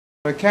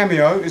The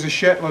Cameo is a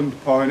Shetland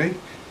pony.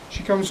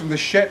 She comes from the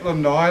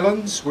Shetland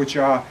Islands, which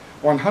are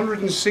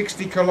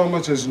 160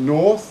 kilometres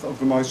north of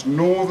the most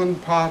northern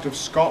part of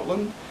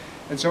Scotland.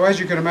 And so as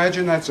you can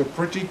imagine, that's a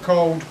pretty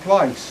cold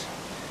place.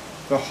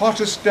 The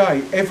hottest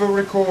day ever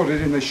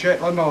recorded in the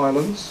Shetland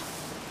Islands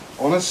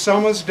on a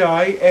summer's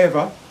day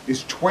ever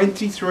is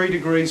 23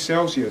 degrees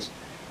Celsius.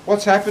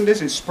 What's happened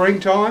is it's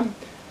springtime,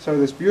 so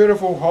this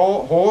beautiful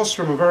horse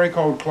from a very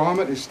cold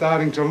climate is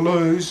starting to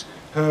lose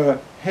her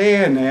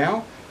hair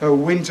now, her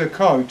winter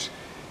coat.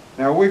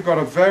 Now we've got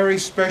a very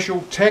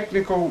special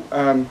technical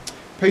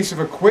piece of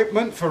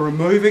equipment for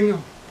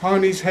removing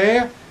pony's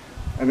hair,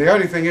 and the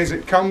only thing is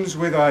it comes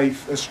with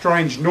a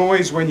strange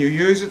noise when you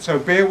use it, so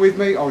bear with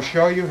me. I'll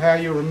show you how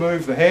you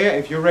remove the hair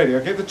if you're ready.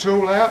 I'll get the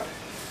tool out.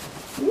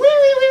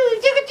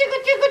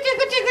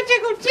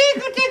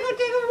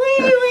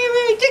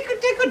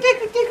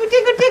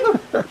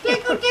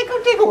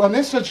 And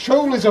this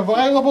tool is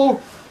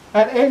available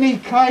at any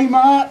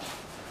Kmart,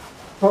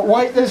 but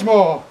wait, there's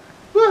more.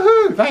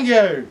 Woohoo! Thank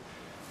you!